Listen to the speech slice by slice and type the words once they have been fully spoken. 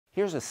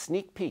Here's a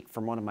sneak peek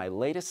from one of my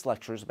latest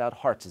lectures about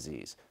heart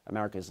disease,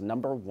 America's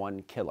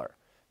 #1 killer.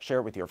 Share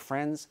it with your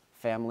friends,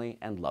 family,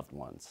 and loved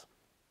ones.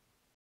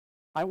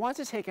 I want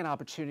to take an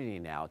opportunity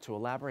now to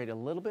elaborate a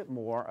little bit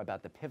more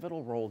about the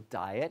pivotal role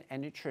diet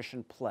and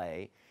nutrition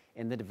play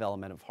in the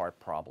development of heart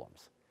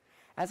problems.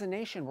 As a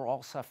nation, we're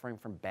all suffering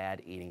from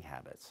bad eating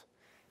habits,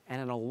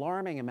 and an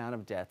alarming amount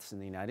of deaths in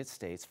the United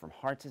States from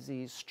heart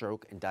disease,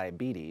 stroke, and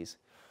diabetes,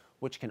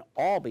 which can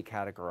all be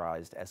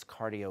categorized as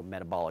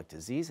cardiometabolic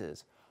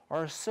diseases,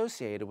 are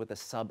associated with a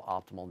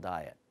suboptimal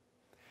diet.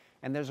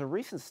 And there's a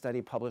recent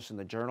study published in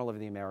the Journal of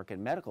the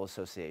American Medical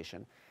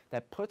Association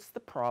that puts the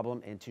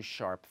problem into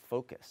sharp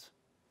focus.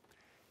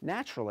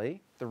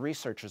 Naturally, the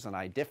researchers and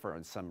I differ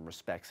in some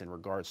respects in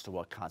regards to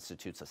what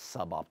constitutes a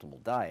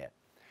suboptimal diet,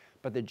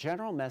 but the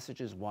general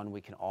message is one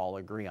we can all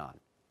agree on.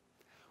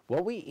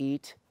 What we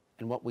eat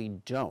and what we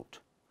don't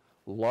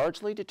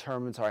largely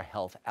determines our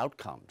health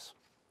outcomes.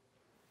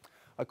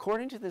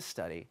 According to this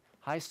study,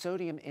 high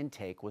sodium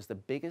intake was the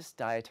biggest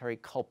dietary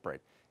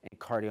culprit in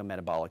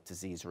cardiometabolic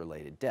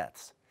disease-related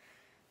deaths.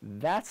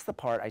 That's the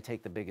part I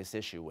take the biggest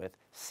issue with,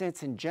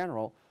 since in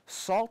general,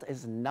 salt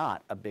is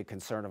not a big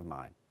concern of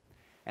mine.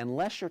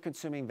 Unless you're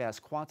consuming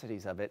vast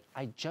quantities of it,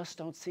 I just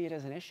don't see it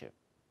as an issue.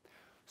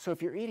 So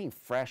if you're eating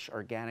fresh,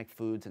 organic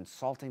foods and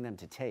salting them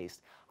to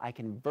taste, I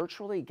can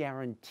virtually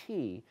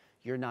guarantee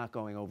you're not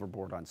going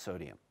overboard on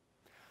sodium.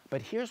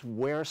 But here's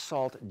where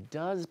salt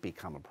does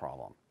become a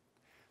problem.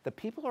 The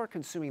people who are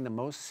consuming the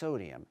most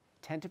sodium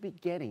tend to be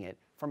getting it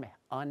from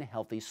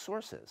unhealthy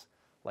sources,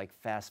 like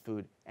fast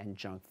food and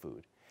junk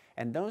food.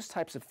 And those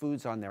types of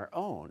foods on their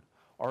own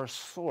are a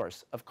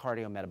source of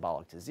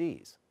cardiometabolic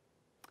disease.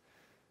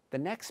 The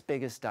next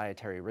biggest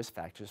dietary risk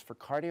factors for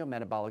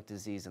cardiometabolic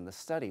disease in the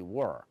study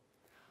were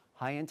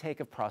high intake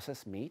of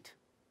processed meat,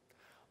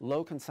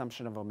 low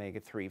consumption of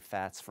omega-3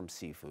 fats from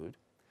seafood,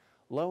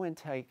 low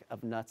intake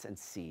of nuts and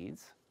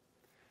seeds,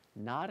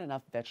 not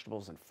enough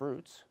vegetables and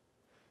fruits,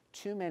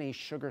 too many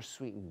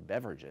sugar-sweetened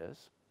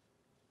beverages.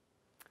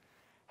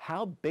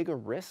 How big a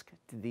risk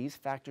do these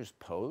factors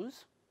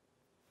pose?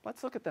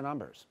 Let's look at the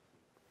numbers.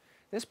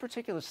 This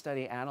particular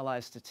study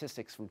analyzed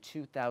statistics from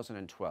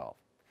 2012.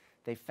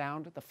 They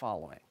found the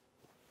following.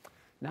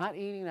 Not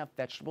eating enough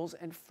vegetables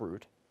and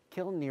fruit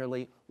killed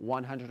nearly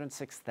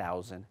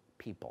 106,000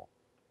 people.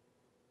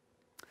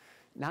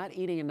 Not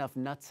eating enough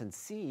nuts and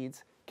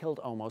seeds killed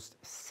almost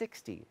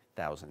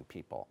 60,000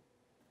 people.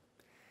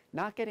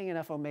 Not getting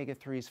enough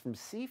omega-3s from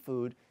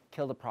seafood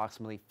killed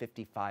approximately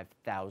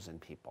 55,000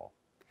 people.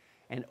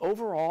 And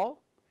overall,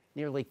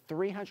 nearly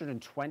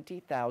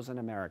 320,000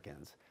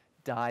 Americans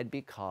died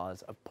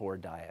because of poor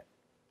diet.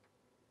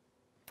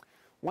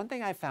 One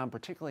thing I found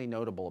particularly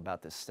notable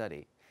about this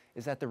study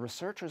is that the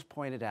researchers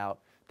pointed out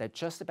that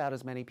just about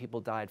as many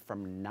people died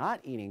from not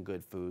eating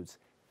good foods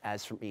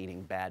as from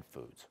eating bad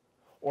foods.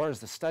 Or as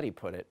the study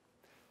put it,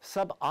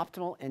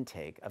 suboptimal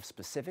intake of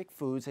specific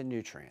foods and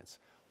nutrients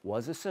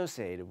was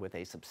associated with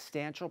a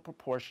substantial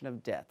proportion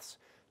of deaths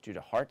due to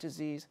heart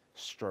disease,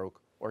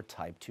 stroke, or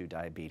type 2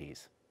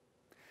 diabetes.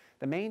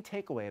 The main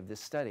takeaway of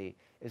this study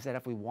is that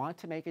if we want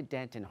to make a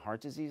dent in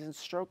heart disease and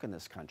stroke in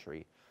this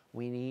country,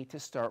 we need to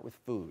start with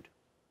food.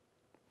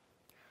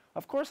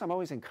 Of course, I'm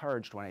always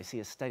encouraged when I see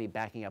a study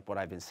backing up what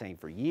I've been saying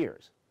for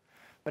years.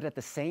 But at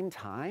the same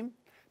time,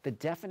 the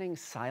deafening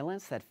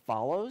silence that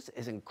follows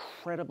is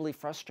incredibly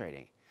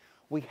frustrating.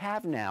 We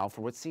have now,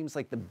 for what seems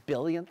like the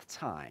billionth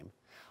time,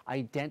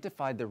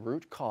 identified the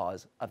root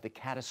cause of the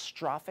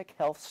catastrophic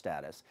health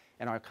status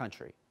in our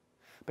country.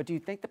 But do you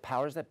think the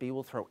powers that be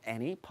will throw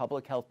any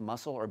public health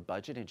muscle or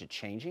budget into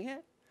changing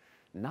it?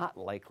 Not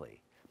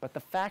likely. But the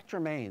fact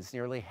remains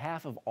nearly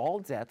half of all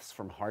deaths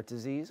from heart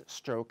disease,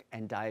 stroke,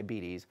 and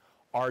diabetes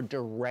are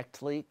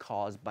directly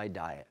caused by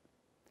diet.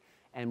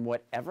 And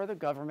whatever the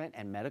government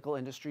and medical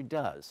industry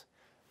does,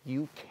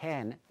 you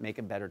can make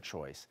a better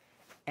choice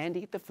and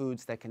eat the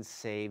foods that can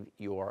save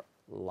your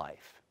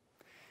life.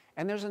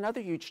 And there's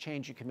another huge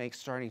change you can make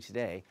starting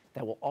today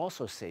that will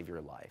also save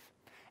your life.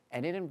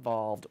 And it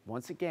involved,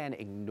 once again,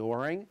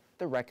 ignoring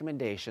the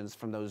recommendations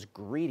from those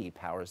greedy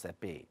powers that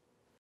be.